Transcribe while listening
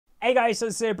Hey guys, so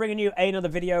today bringing you another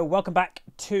video. Welcome back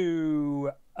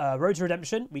to Road to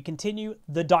Redemption. We continue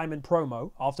the Diamond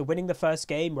promo after winning the first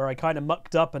game where I kind of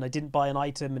mucked up and I didn't buy an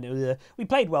item. And we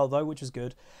played well though, which was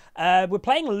good. We're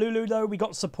playing Lulu though. We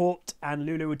got support and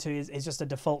Lulu is just a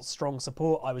default strong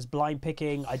support. I was blind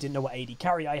picking. I didn't know what AD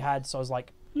carry I had, so I was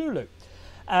like, Lulu.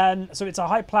 So it's a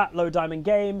high plat, low diamond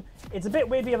game. It's a bit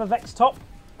weird. We have a Vex top.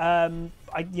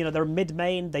 They're mid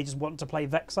main. They just want to play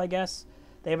Vex, I guess.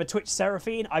 They have a Twitch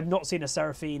Seraphine. I've not seen a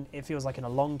Seraphine, it feels like, in a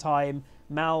long time.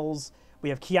 Mal's. We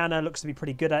have Kiana, looks to be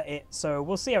pretty good at it. So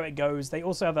we'll see how it goes. They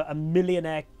also have a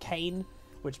millionaire Kane,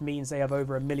 which means they have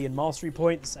over 1 million mastery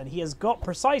points. And he has got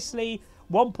precisely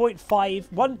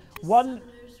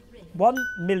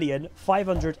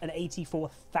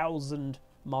 1,584,000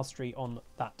 mastery on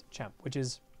that champ, which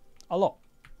is a lot.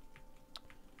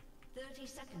 30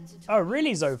 seconds. Oh,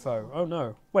 really, Zofo? Oh,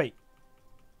 no. Wait.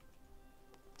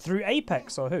 Through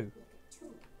Apex or who?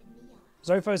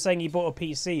 Zofo's saying he bought a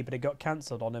PC, but it got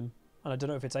cancelled on him. And I don't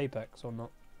know if it's Apex or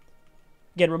not.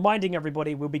 Again, reminding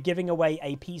everybody, we'll be giving away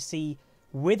a PC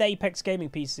with Apex Gaming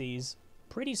PCs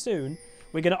pretty soon.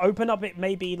 We're going to open up it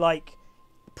maybe like...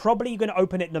 Probably going to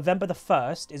open it November the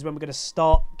 1st is when we're going to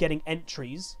start getting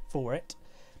entries for it.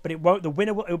 But it won't... The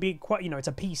winner will... It'll be quite... it's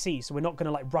a PC, so we're not going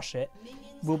to like rush it.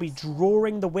 We'll be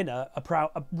drawing the winner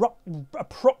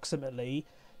approximately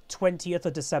 20th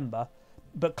of December,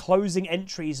 but closing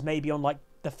entries maybe on like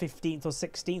the 15th or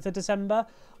 16th of December.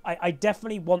 I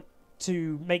definitely want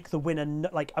to make the winner,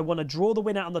 like, I want to draw the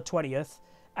winner on the 20th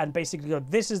and basically go,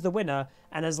 this is the winner.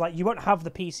 And as like, you won't have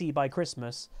the PC by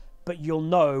Christmas, but you'll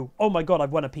know, oh my God,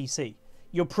 I've won a PC.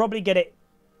 You'll probably get it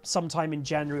sometime in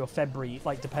January or February,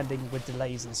 like depending with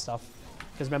delays and stuff.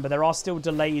 Because remember, there are still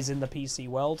delays in the PC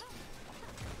world.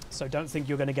 So don't think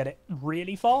you're going to get it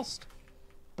really fast.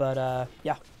 But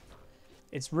yeah.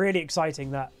 It's really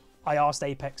exciting that I asked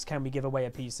Apex, can we give away a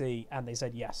PC? And they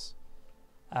said yes.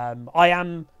 I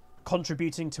am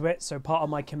contributing to it. So part of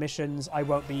my commissions, I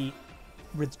won't be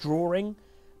withdrawing.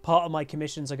 Part of my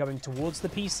commissions are going towards the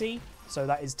PC. So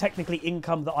that is technically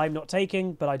income that I'm not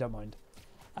taking, but I don't mind.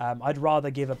 I'd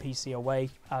rather give a PC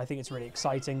away. I think it's really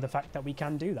exciting, the fact that we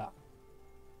can do that.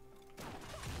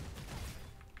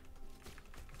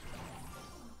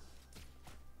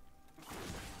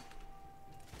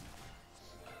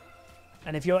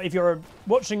 And if you're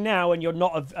watching now and you're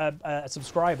not a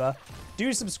subscriber,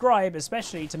 do subscribe,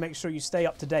 especially to make sure you stay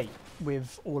up to date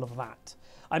with all of that.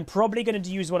 I'm probably going to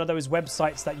use one of those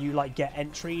websites that you like get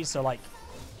entries. So like,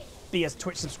 be a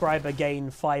Twitch subscriber, gain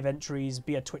 5 entries.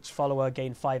 Be a Twitch follower,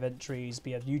 gain 5 entries.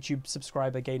 Be a YouTube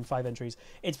subscriber, gain 5 entries.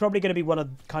 It's probably going to be one of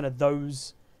kind of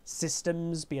those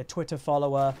systems. Be a Twitter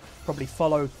follower, probably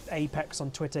follow Apex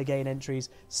on Twitter, gain entries,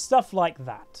 stuff like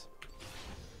that.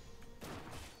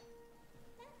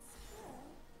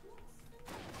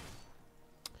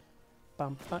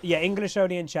 Yeah, English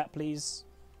only in chat, please.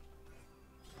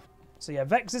 So yeah,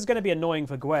 Vex is going to be annoying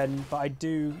for Gwen, but I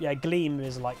do... Yeah, Gleam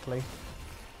is likely.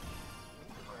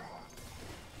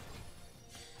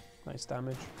 Nice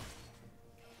damage.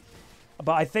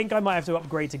 But I think I might have to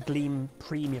upgrade to Gleam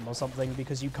Premium or something,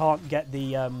 because you can't get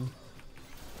the...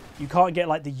 you can't get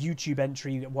like the YouTube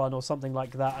entry one or something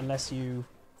like that unless you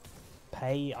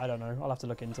pay. I don't know. I'll have to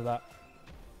look into that.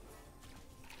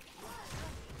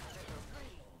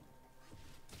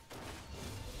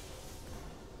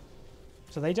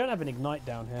 So they don't have an ignite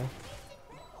down here.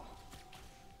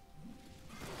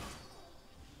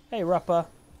 Hey, Rupper.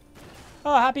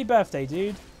 Oh, happy birthday,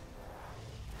 dude.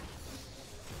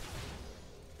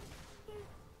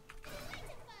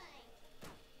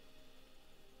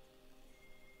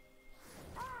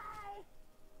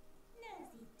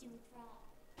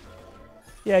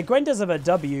 Yeah, Gwen does have a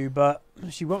W, but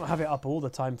she won't have it up all the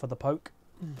time for the poke.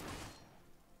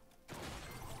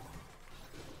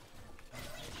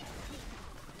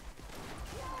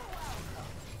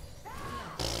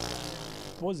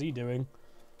 What's he doing?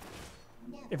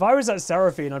 If I was at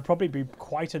Seraphine, I'd probably be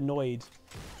quite annoyed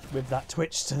with that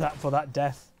Twitch for that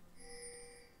death.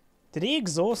 Did he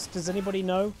exhaust? Does anybody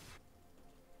know?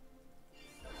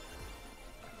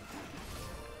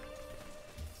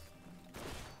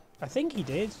 I think he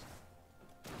did.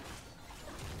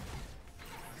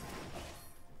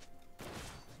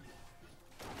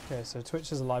 Okay, so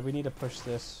Twitch is alive. We need to push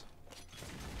this.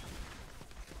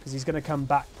 Because he's going to come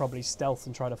back probably stealth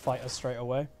and try to fight us straight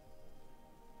away.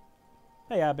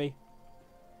 Hey, Abby.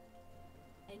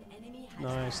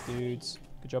 Nice, dudes.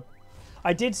 Good job.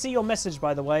 I did see your message,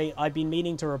 by the way. I've been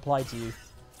meaning to reply to you.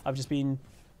 I've just been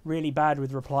really bad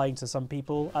with replying to some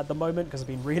people at the moment because I've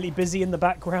been really busy in the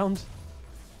background.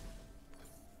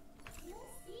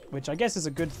 Which I guess is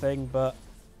a good thing, but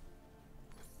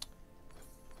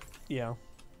Yeah.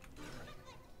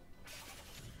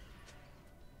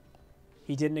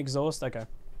 He didn't exhaust? Okay.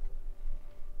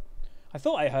 I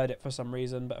thought I heard it for some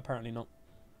reason, but apparently not.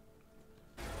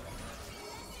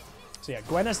 So yeah,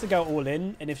 Gwen has to go all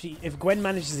in, and if Gwen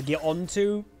manages to get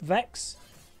onto Vex,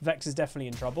 Vex is definitely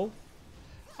in trouble.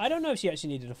 I don't know if she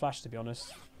actually needed a flash, to be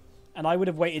honest. And I would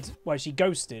have waited... Well, she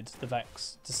ghosted the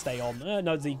Vex to stay on.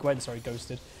 No, the Gwen, sorry,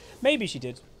 ghosted. Maybe she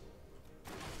did.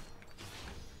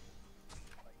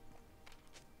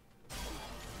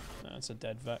 That's a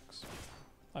dead Vex.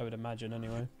 I would imagine,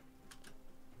 anyway.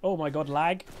 Oh my god,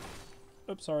 lag.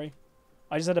 Oops, sorry.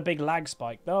 I just had a big lag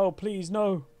spike. No, please,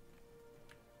 no.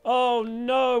 Oh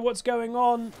no, what's going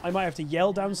on? I might have to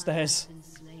yell downstairs.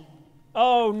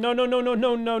 Oh, no, no, no, no,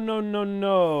 no, no, no, no,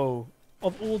 no.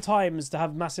 Of all times to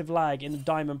have massive lag in the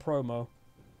Diamond promo.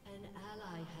 An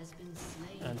ally has been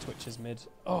slain. And Twitch is mid.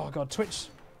 Oh god, Twitch.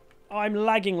 Oh, I'm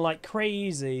lagging like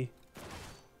crazy.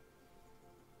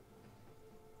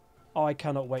 Oh, I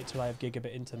cannot wait till I have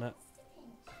gigabit internet.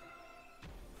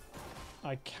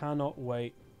 I cannot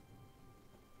wait.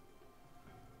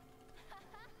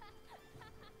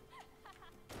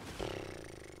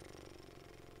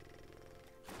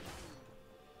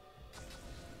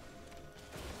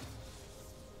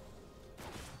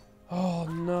 Oh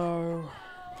no.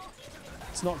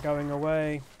 It's not going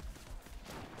away.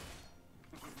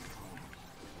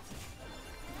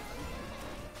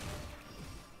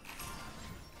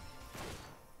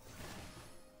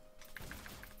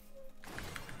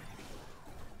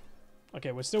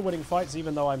 Okay, we're still winning fights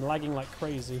even though I'm lagging like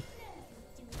crazy.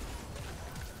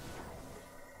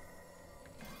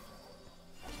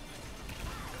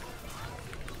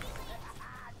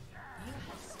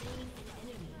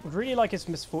 Would really like if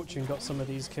Misfortune got some of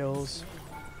these kills.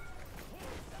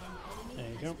 There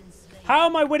you go. How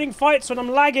am I winning fights when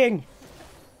I'm lagging?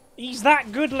 He's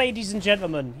that good, ladies and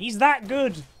gentlemen. He's that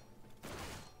good.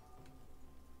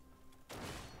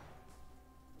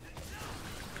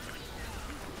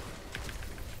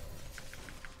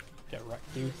 Get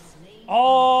wrecked, dude.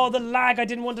 Oh, the lag. I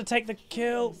didn't want to take the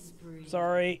kill.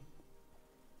 Sorry.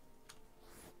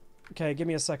 Okay, give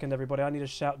me a second, everybody. I need to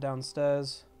shout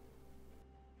downstairs.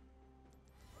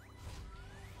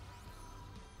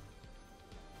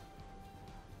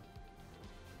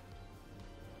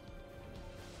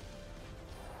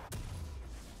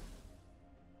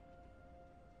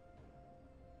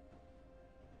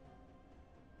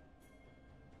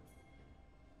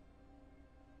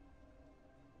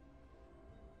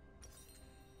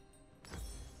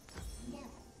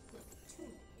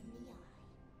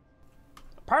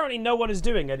 Apparently no one is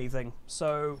doing anything,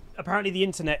 so apparently the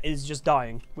internet is just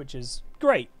dying, which is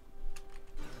great.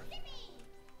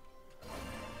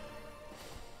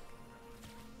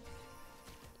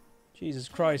 Jesus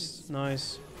Christ,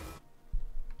 nice.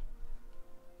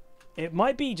 It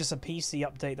might be just a PC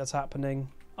update that's happening.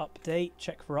 Update,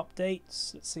 check for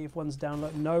updates. Let's see if one's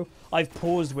downloaded. No, I've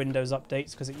paused Windows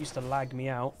updates because it used to lag me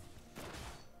out.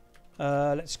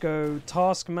 Let's go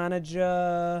Task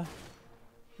Manager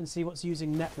and see what's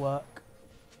using network.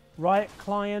 Riot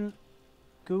Client,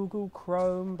 Google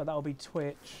Chrome, but that'll be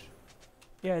Twitch.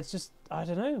 Yeah, it's just, I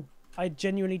don't know. I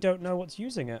genuinely don't know what's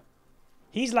using it.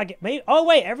 He's lagging. Maybe, oh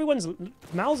wait, everyone's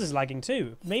mouse is lagging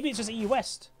too. Maybe it's just EU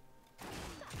West. Do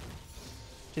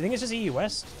you think it's just EU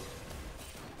West?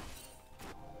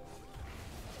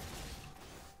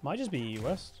 Might just be EU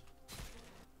West.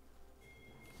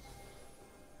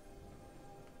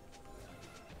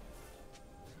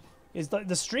 Is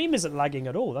the stream isn't lagging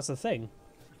at all? That's the thing.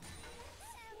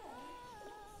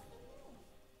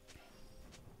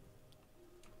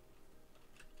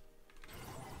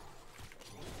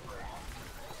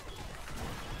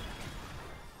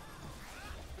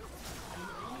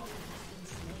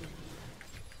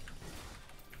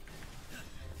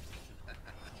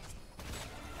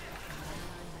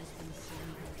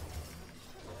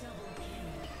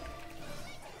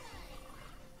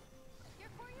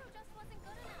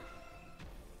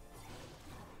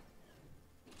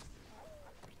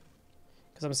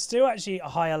 Because I'm still actually a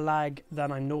higher lag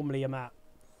than I normally am at.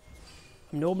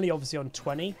 I'm normally obviously on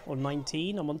 20 or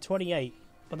 19. I'm on 28.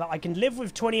 But that, I can live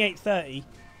with 28, 30.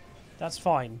 That's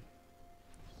fine.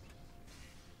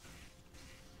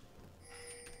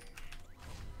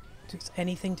 Is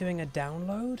anything doing a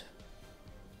download?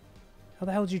 How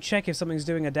the hell do you check if something's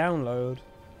doing a download?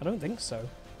 I don't think so.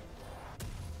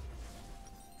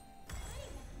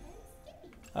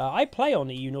 I play on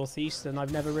EU Northeast and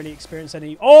I've never really experienced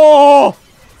any... Oh!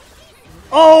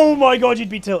 Oh my god, you'd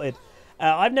be tilted.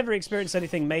 I've never experienced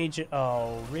anything major...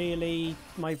 Oh, really?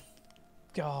 My...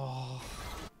 Oh.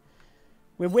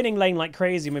 We're winning lane like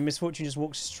crazy when Misfortune just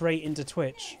walks straight into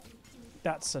Twitch.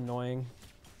 That's annoying.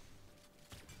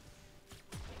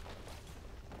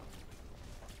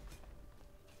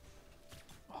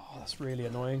 Oh, that's really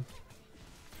annoying.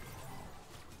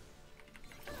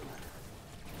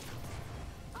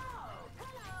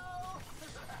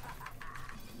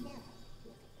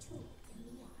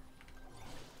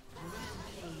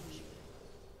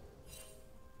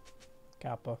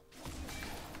 Kappa.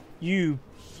 You...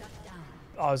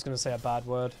 I was going to say a bad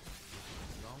word.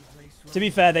 To be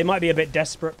fair, they might be a bit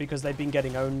desperate because they've been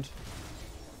getting owned.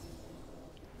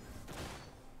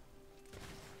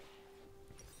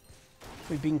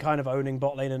 We've been kind of owning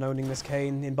bot lane and owning this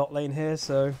Kayn in bot lane here,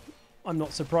 so I'm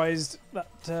not surprised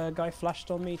that guy flashed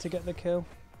on me to get the kill.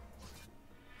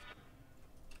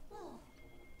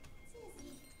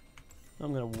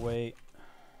 I'm going to wait.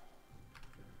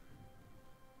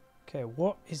 Okay,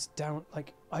 what is down?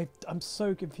 Like, I'm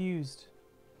so confused.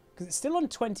 Because it's still on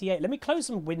 28. Let me close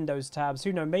some Windows tabs.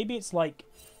 Who knows? Maybe it's like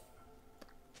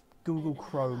Google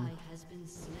Chrome.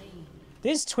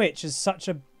 This Twitch is such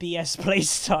a BS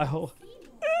playstyle.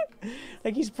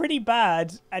 Like, he's pretty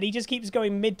bad, and he just keeps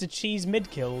going mid to cheese mid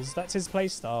kills. That's his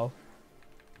playstyle.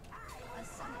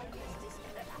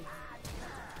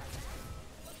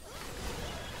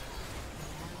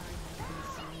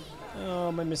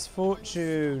 Oh, my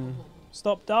Misfortune.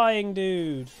 Stop dying,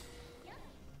 dude.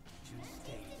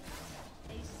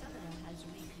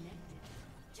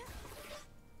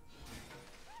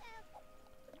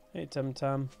 Hey, Tum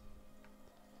Tum.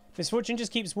 Misfortune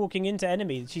just keeps walking into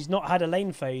enemies. She's not had a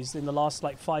lane phase in the last,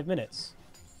 like, 5 minutes.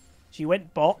 She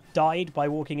went bot, died by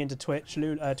walking into Twitch,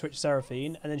 Twitch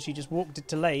Seraphine, and then she just walked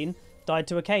into lane, died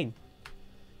to a Kayn.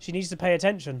 She needs to pay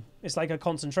attention. It's like her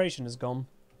concentration is gone.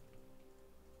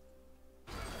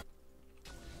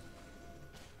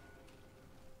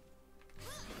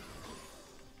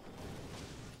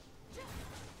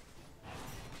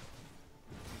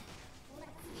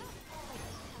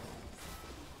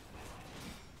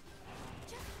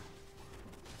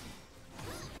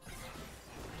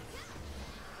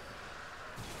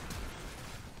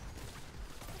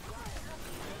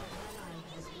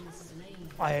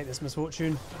 I hate this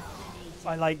Misfortune.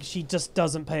 She just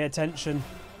doesn't pay attention.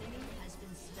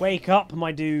 Wake up,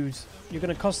 my dude. You're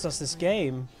going to cost us this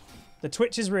game. The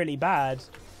Twitch is really bad.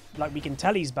 Like, we can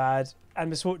tell he's bad.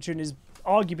 And Misfortune is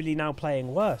arguably now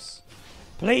playing worse.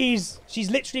 Please!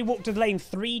 She's literally walked to the lane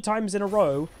 3 times in a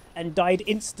row and died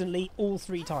instantly all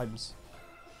 3 times.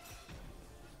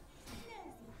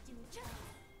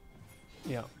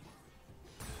 Yeah.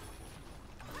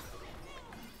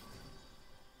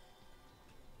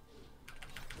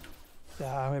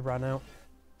 Ah, we ran out.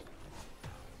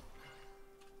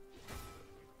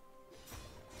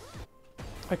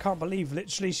 I can't believe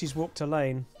literally she's walked a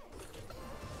lane.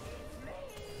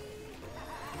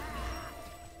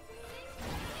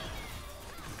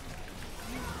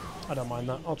 I don't mind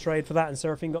that. I'll trade for that, and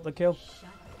Seraphine got the kill.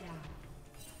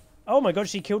 Oh my god,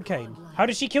 she killed Kayn. How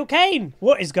did she kill Kayn?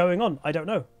 What is going on? I don't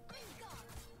know.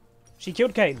 She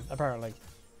killed Kayn, apparently.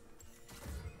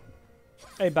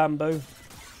 Hey, Bamboo.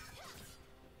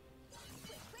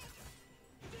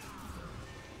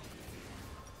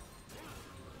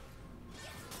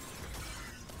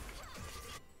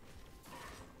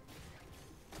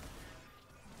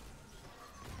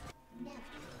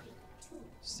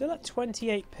 Still at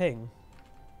 28 ping,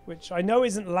 which I know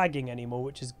isn't lagging anymore,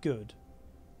 which is good.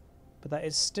 But that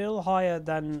is still higher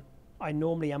than I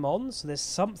normally am on, so there's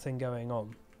something going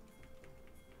on.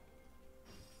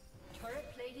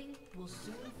 Turret plating will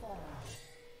soon fall.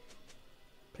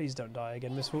 Please don't die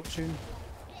again, Misfortune.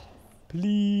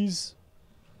 Please.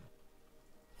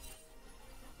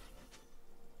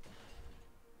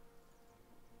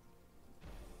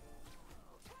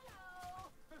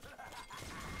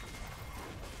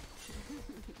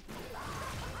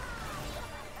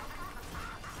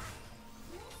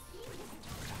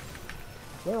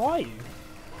 Where are you?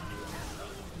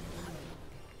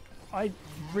 I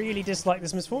really dislike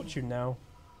this Misfortune now.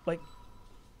 Like,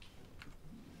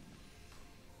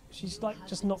 she's like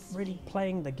just not really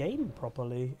playing the game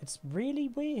properly. It's really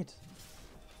weird.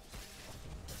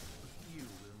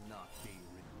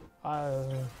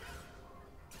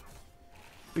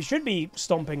 We should be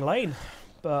stomping lane,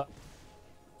 but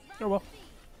oh well.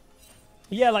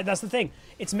 Yeah, like that's the thing.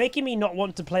 It's making me not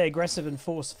want to play aggressive and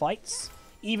force fights.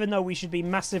 Even though we should be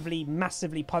massively,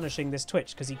 massively punishing this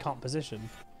Twitch because he can't position.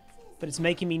 But it's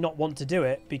making me not want to do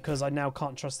it because I now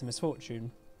can't trust the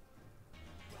Misfortune.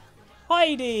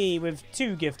 Heidi with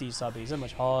 2 gifty subbies. How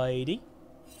much, Heidi?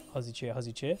 Huzzy cheer,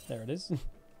 huzzy cheer. There it is.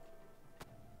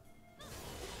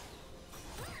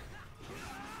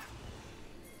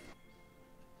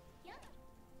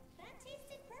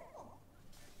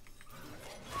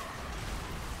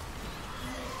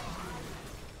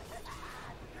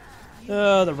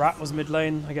 The rat was mid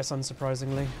lane, I guess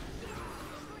unsurprisingly.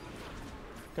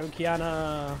 Go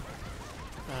Kiana.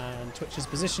 And Twitch is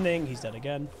positioning. He's dead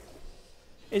again.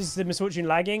 Is the Misfortune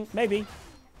lagging? Maybe.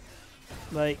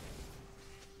 Like,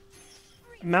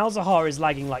 Malzahar is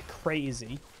lagging like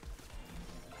crazy.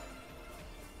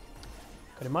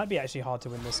 But it might be actually hard to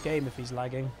win this game if he's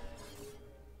lagging.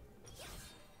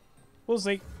 We'll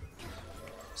see.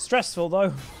 Stressful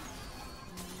though.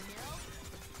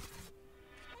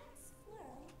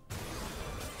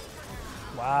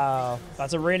 Wow,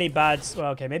 that's a really bad...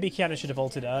 Well, okay, maybe Kiana should have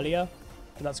ulted earlier.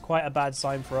 But that's quite a bad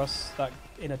sign for us. That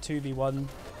in a 2v1,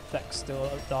 Vex still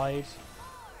died.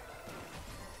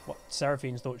 What?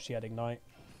 Seraphine thought she had Ignite.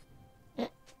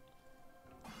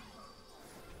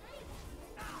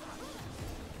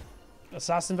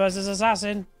 Assassin versus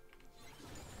assassin.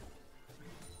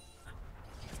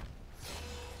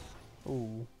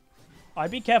 Ooh. I'd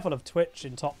be careful of Twitch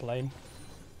in top lane.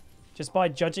 Just by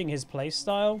judging his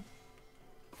playstyle,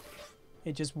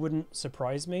 it just wouldn't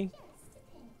surprise me.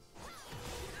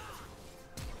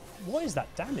 What is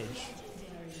that damage?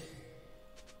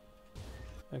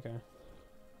 Okay.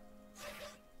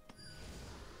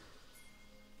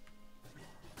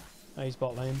 Oh, he's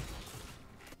bot lane.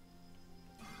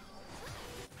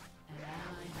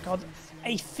 God,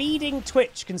 a feeding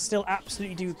Twitch can still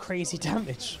absolutely do crazy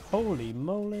damage. Holy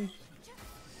moly.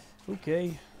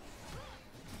 Okay.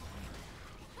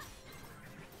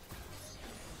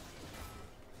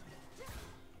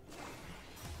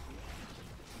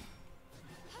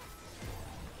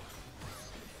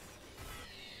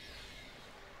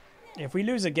 If we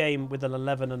lose a game with an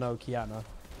 11-0 Kiana,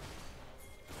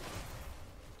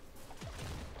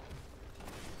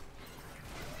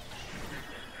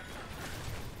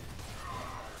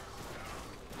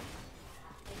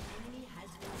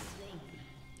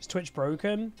 is Twitch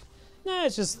broken? No,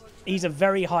 it's just he's a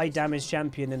very high damage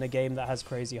champion in a game that has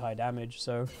crazy high damage,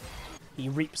 so he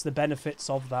reaps the benefits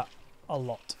of that a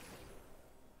lot.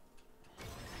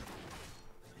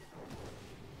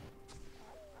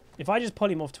 If I just pull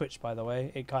him off Twitch, by the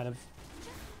way, it kind of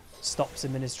stops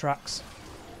him in his tracks.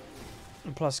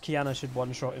 And plus, Kiana should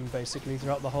one-shot him basically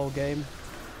throughout the whole game.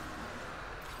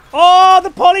 Oh, the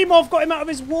polymorph got him out of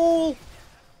his wall!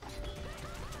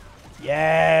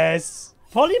 Yes!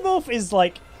 Polymorph is,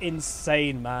 like,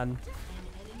 insane, man.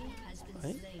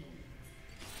 Right?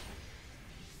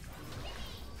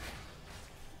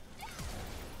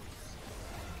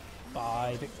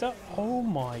 Bye, Victor. Oh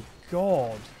my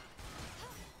god.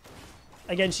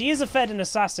 Again, she is a fed and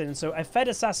assassin, so a fed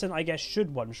assassin, I guess,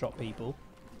 should one-shot people.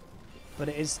 But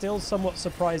it is still somewhat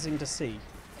surprising to see.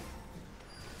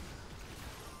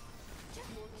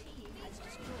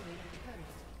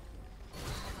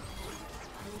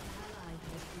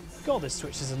 God, this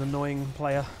Twitch is an annoying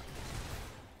player.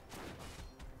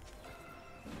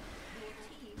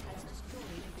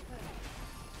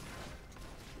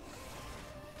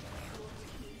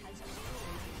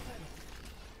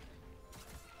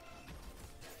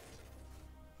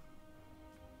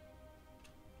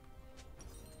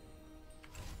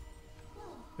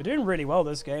 We're doing really well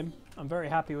this game. I'm very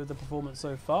happy with the performance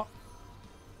so far.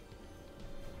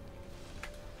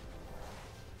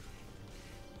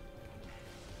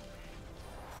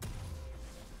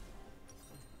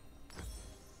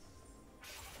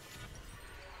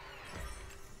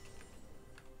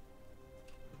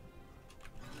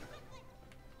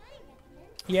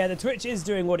 Yeah, the Twitch is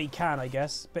doing what he can, I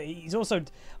guess. But he's also...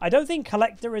 I don't think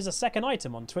Collector is a second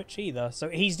item on Twitch either. So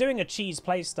he's doing a cheese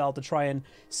playstyle to try and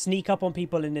sneak up on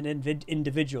people in an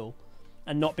individual.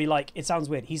 And not be like... It sounds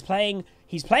weird. He's playing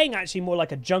actually more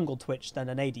like a jungle Twitch than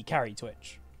an AD carry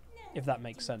Twitch. If that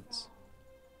makes sense.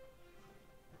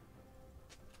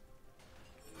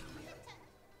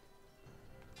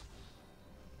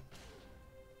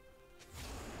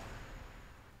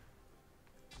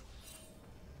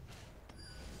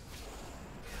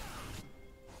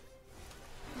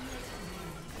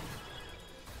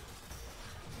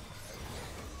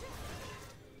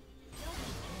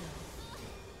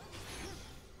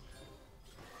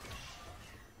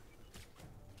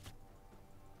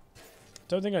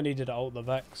 Don't think I needed to ult the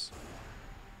Vex.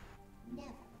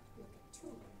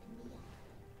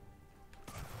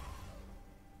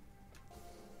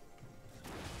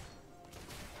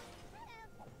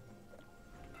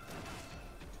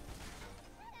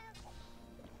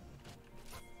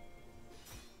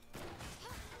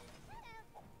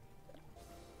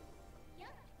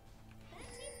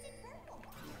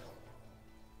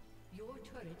 Your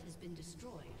turret has been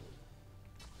destroyed.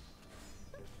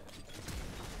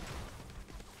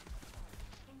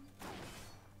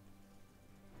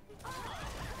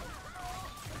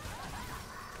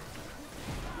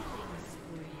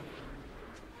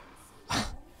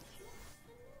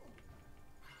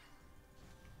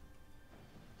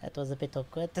 That was a bit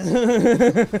awkward.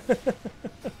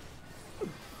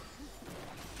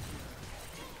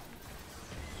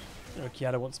 Oh,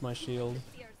 Kiara wants my shield.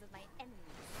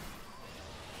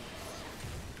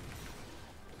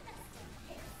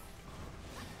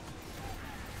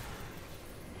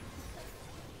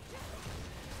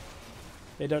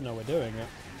 They don't know we're doing it.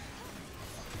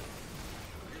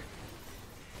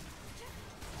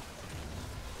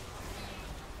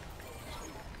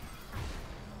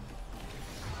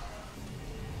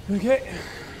 Okay.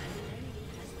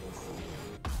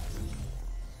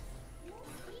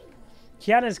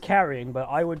 Kiana's carrying, but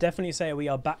I would definitely say we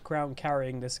are background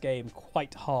carrying this game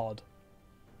quite hard.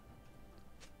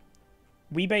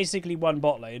 We basically won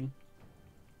bot lane.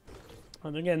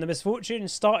 And again, the misfortune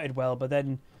started well, but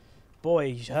then,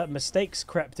 boy, her mistakes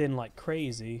crept in like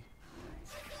crazy.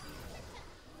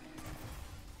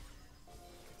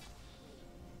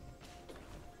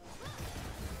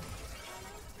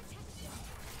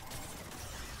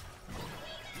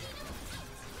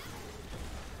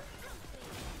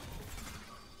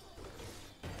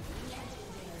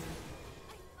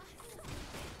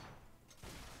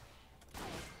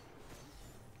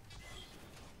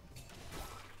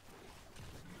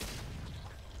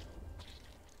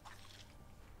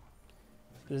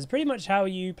 This is pretty much how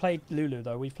you played Lulu,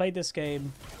 though. We've played this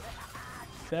game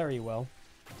very well.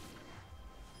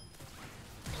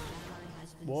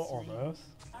 What on earth?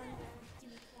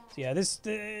 So yeah,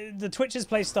 the Twitch's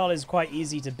playstyle is quite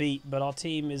easy to beat, but our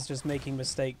team is just making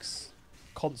mistakes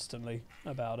constantly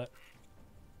about it.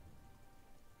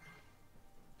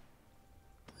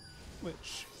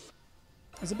 Which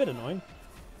is a bit annoying.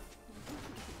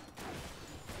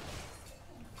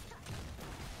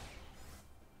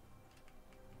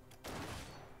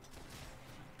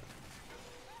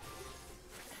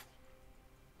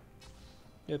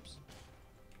 Oops.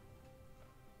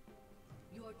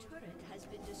 Your turret has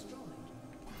been destroyed.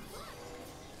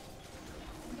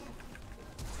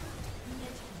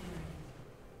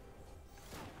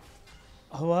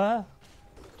 What?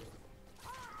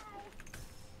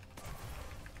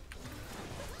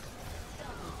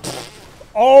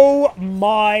 Oh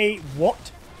my,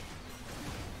 what?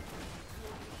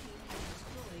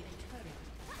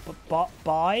 But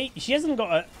by? She hasn't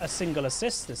got a single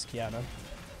assist, this Kiana.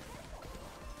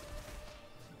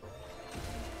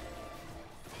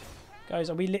 Guys,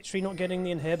 are we literally not getting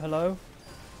the inhib? Hello?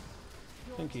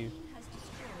 Thank you.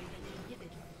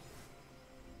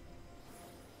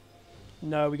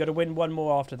 No, we got to win one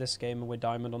more after this game and we're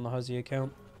diamond on the Huzzy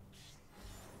account.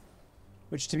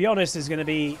 Which, to be honest, is going to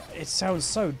be... It sounds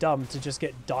so dumb to just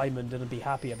get diamond and be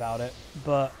happy about it.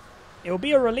 But it will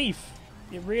be a relief.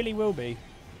 It really will be.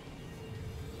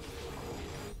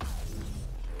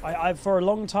 I for a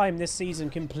long time this season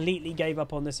completely gave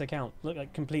up on this account. Look,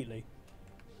 like, completely.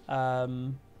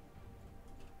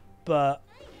 But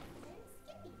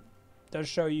does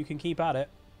show you can keep at it,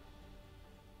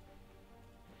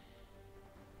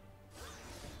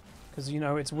 because you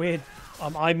know it's weird.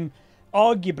 I'm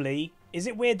arguably, is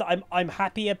it weird that I'm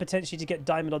happier potentially to get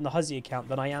diamond on the Huzzy account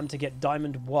than I am to get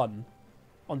diamond 1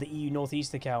 on the EU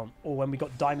Northeast account, or when we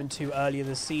got diamond 2 earlier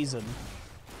this season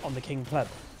on the King Pleb?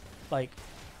 Like,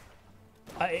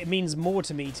 it means more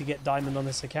to me to get diamond on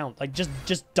this account. Like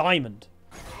just diamond.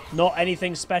 Not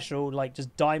anything special, like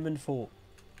just diamond 4.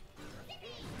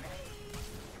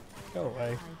 Go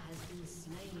away.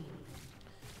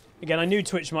 Again, I knew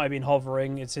Twitch might have been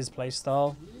hovering. It's his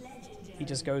playstyle. He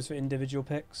just goes for individual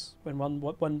picks when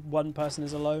one person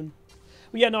is alone.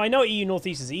 Well, yeah, no, I know EU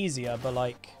Northeast is easier, but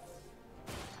like,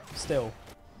 still.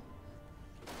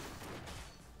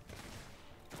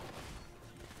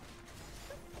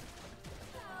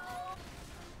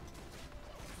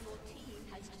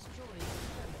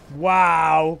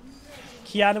 Wow!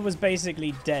 Kiana was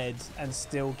basically dead and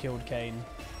still killed Kane.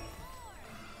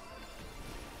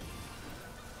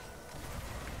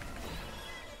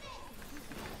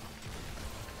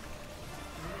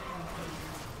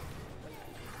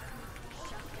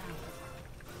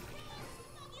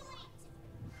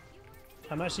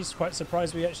 I'm actually quite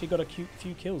surprised we actually got a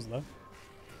few kills, though.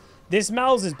 This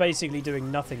Mal's is basically doing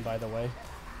nothing, by the way.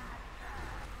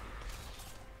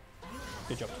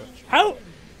 Good job, Twitch. How?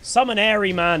 Summon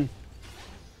Airy, man.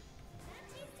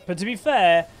 But to be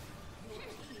fair,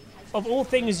 of all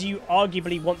things you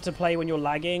arguably want to play when you're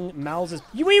lagging, Mal's is...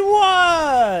 We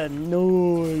won!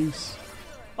 Nice.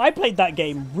 I played that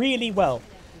game really well.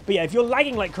 But yeah, if you're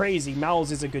lagging like crazy,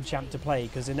 Mal's is a good champ to play,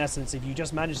 because in essence, if you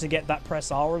just manage to get that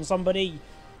press R on somebody,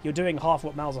 you're doing half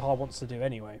what Malzahar wants to do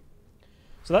anyway.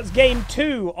 So that's game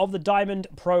 2 of the Diamond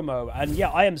promo. And yeah,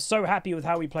 I am so happy with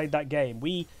how we played that game.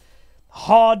 We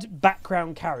hard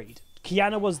background carried.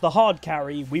 Kiana was the hard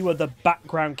carry. We were the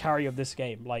background carry of this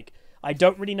game. Like, I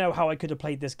don't really know how I could have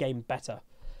played this game better.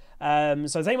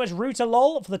 So thank you much, Ruta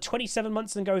Lol, for the 27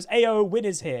 months and goes, Ayo, win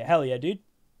is here. Hell yeah, dude.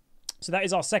 So that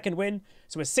is our second win.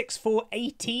 So we're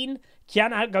 6-4-18.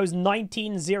 Kiana goes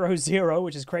 19-0-0,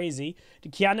 which is crazy.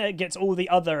 Kiana gets all the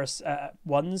other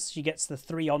ones. She gets the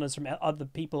 3 honors from other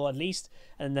people at least.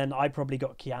 And then I probably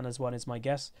got Kiana's one is my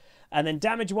guess. And then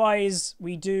damage-wise,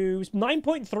 we do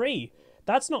 9.3.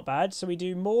 That's not bad. So we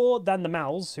do more than the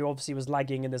Mals, who obviously was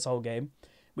lagging in this whole game.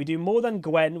 We do more than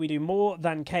Gwen. We do more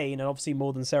than Kayn, and obviously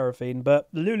more than Seraphine. But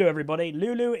Lulu, everybody.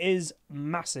 Lulu is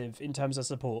massive in terms of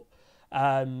support.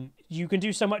 You can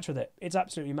do so much with it. It's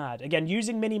absolutely mad. Again,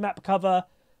 using minimap cover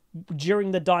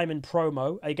during the Diamond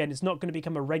promo. Again, it's not going to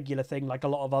become a regular thing like a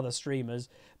lot of other streamers.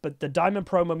 But the Diamond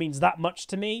promo means that much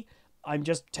to me. I'm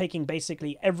just taking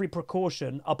basically every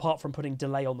precaution apart from putting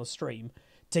delay on the stream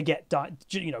to get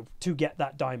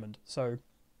that diamond. So,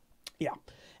 yeah.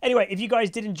 Anyway, if you guys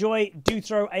did enjoy, do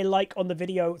throw a like on the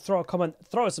video, throw a comment,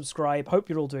 throw a subscribe. Hope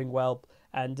you're all doing well,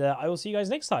 and I will see you guys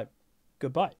next time.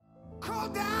 Goodbye. Call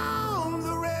down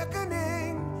the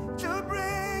reckoning to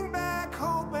bring back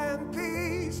hope and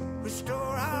peace. Restore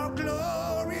our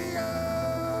glory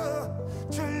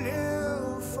to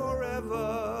live forever.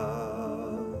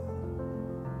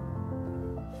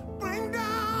 Bring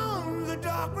down the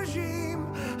dark regime.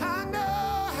 I know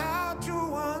how to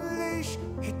unleash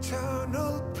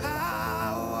eternal power.